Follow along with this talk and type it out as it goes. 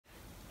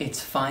It's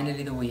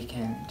finally the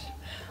weekend.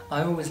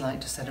 I always like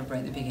to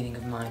celebrate the beginning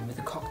of mine with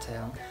a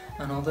cocktail,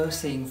 and although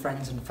seeing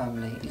friends and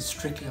family is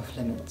strictly off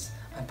limits,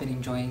 I've been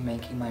enjoying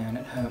making my own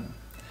at home.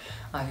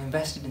 I've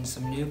invested in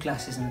some new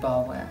glasses and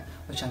barware,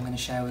 which I'm going to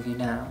share with you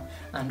now,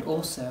 and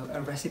also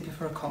a recipe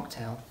for a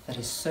cocktail that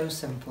is so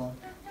simple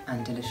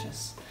and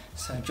delicious.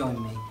 So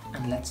join me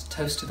and let's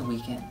toast to the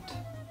weekend.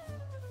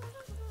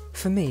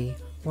 For me,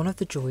 one of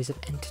the joys of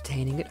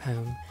entertaining at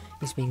home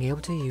is being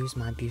able to use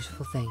my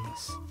beautiful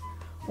things.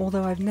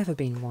 Although I've never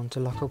been one to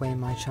lock away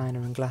my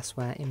china and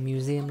glassware in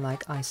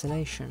museum-like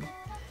isolation,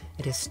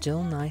 it is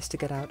still nice to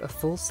get out a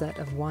full set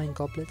of wine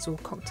goblets or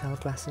cocktail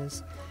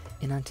glasses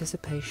in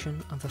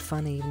anticipation of a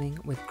fun evening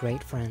with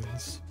great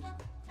friends.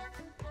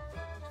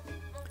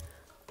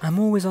 I'm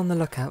always on the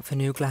lookout for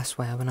new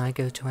glassware when I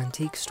go to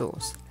antique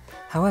stores.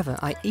 However,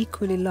 I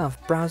equally love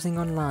browsing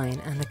online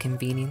and the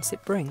convenience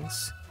it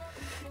brings.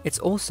 It's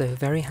also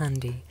very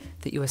handy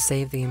that you are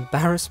saved the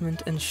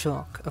embarrassment and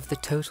shock of the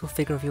total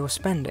figure of your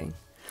spending.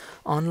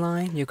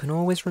 Online, you can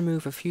always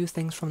remove a few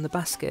things from the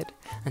basket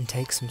and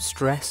take some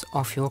stress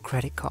off your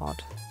credit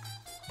card.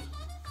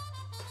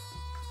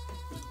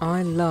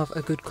 I love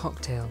a good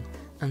cocktail,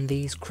 and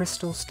these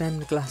crystal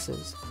stemmed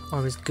glasses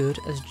are as good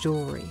as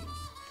jewellery.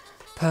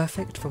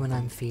 Perfect for when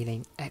I'm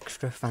feeling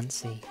extra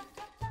fancy.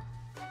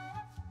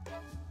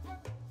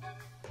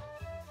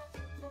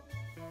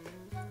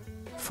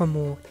 For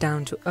more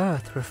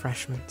down-to-earth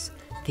refreshments,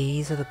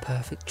 these are the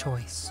perfect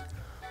choice.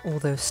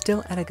 Although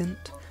still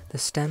elegant, the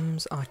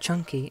stems are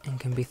chunky and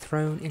can be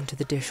thrown into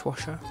the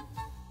dishwasher.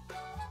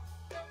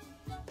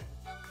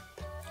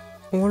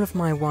 All of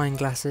my wine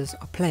glasses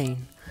are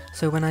plain,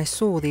 so when I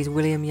saw these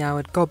William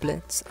Yoward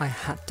goblets, I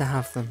had to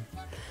have them.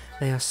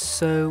 They are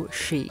so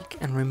chic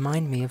and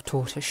remind me of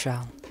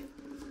tortoiseshell.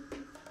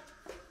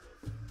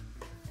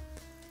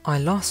 I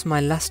lost my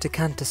last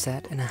decanter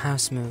set in a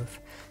house move,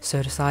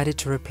 so decided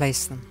to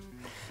replace them.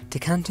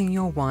 Decanting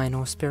your wine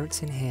or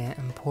spirits in here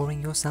and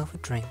pouring yourself a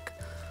drink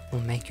will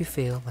make you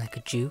feel like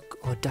a duke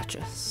or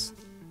duchess.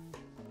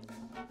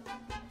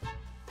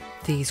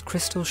 These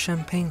crystal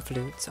champagne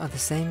flutes are the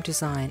same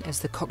design as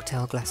the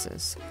cocktail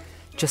glasses.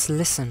 Just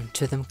listen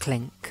to them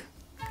clink.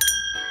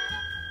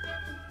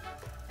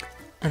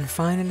 And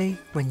finally,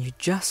 when you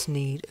just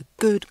need a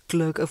good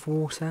glug of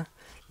water,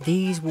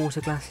 these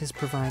water glasses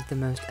provide the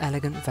most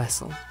elegant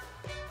vessel.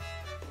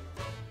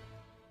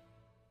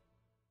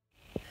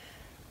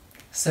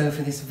 So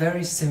for this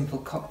very simple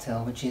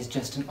cocktail, which is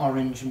just an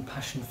orange and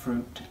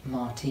passionfruit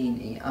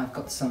martini, I've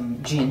got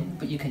some gin,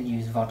 but you can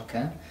use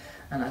vodka,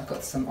 and I've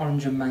got some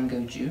orange and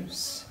mango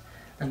juice,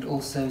 and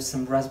also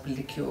some raspberry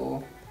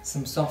liqueur,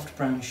 some soft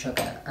brown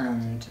sugar,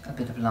 and a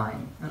bit of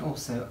lime, and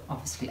also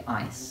obviously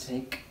ice.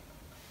 Take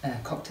a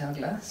cocktail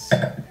glass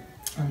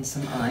and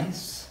some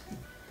ice,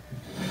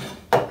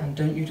 and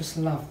don't you just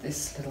love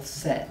this little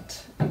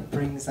set? It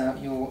brings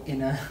out your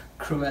inner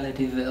Cruella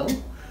de Vil.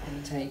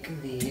 And take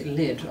the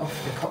lid off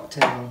the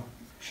cocktail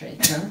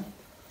shaker,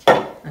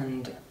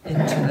 and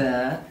into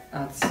there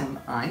add some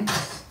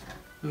ice,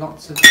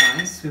 lots of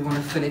ice. We want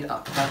to fill it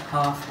up about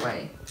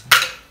halfway.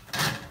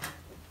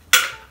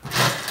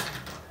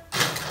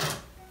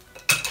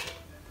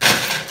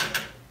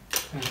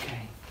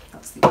 Okay,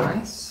 that's the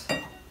ice.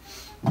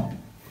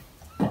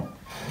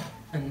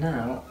 And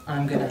now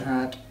I'm going to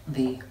add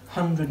the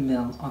 100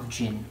 ml of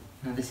gin.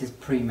 Now this is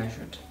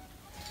pre-measured.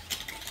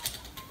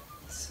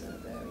 So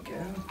there we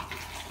go,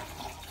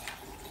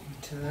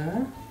 into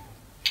there,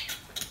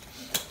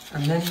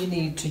 and then you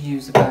need to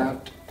use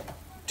about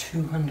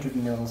 200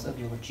 ml of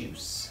your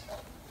juice.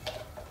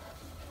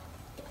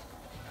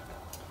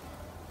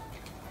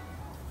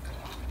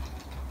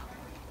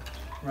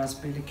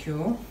 Raspberry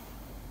liqueur.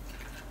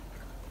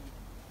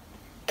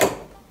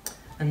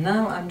 And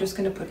now I'm just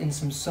going to put in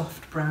some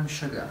soft brown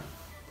sugar.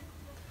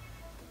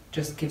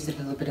 Just gives it a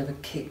little bit of a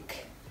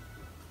kick.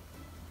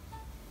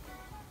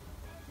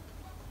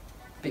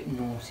 Bit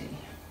naughty.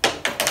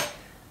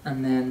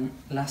 And then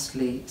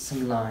lastly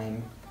some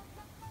lime,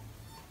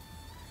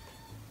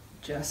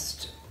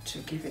 just to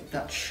give it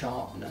that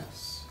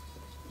sharpness.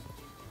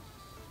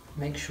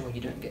 Make sure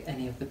you don't get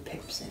any of the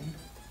pips in.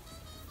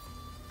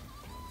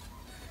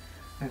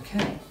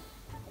 Okay,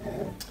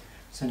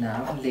 so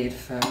now lid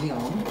firmly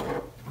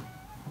on.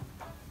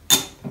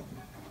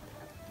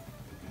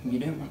 You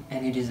don't want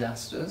any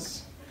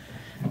disasters,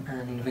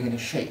 and we're going to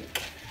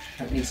shake.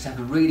 It needs to have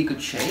a really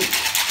good shake.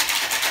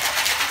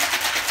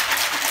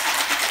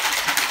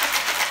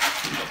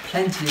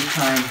 Plenty of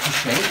time to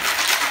shake.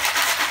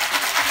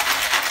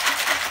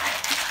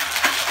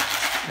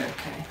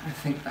 Okay, I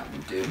think that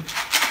will do.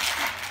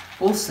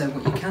 Also,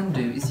 what you can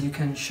do is you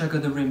can sugar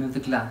the rim of the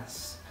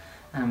glass.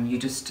 You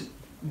just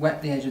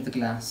wet the edge of the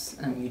glass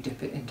and you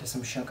dip it into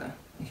some sugar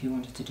if you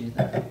wanted to do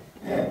that.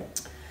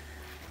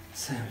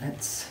 So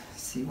let's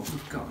see what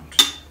we've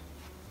got.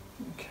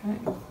 Okay.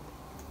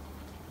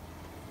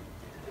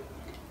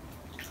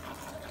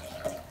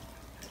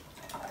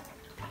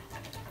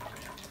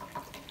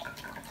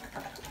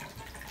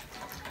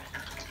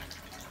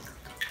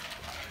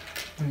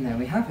 And there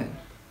we have it,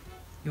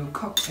 your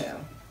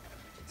cocktail.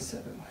 So,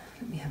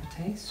 let me have a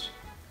taste.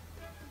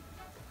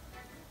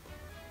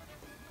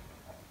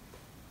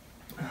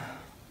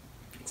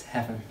 It's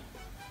heaven.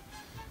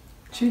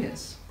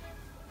 Cheers.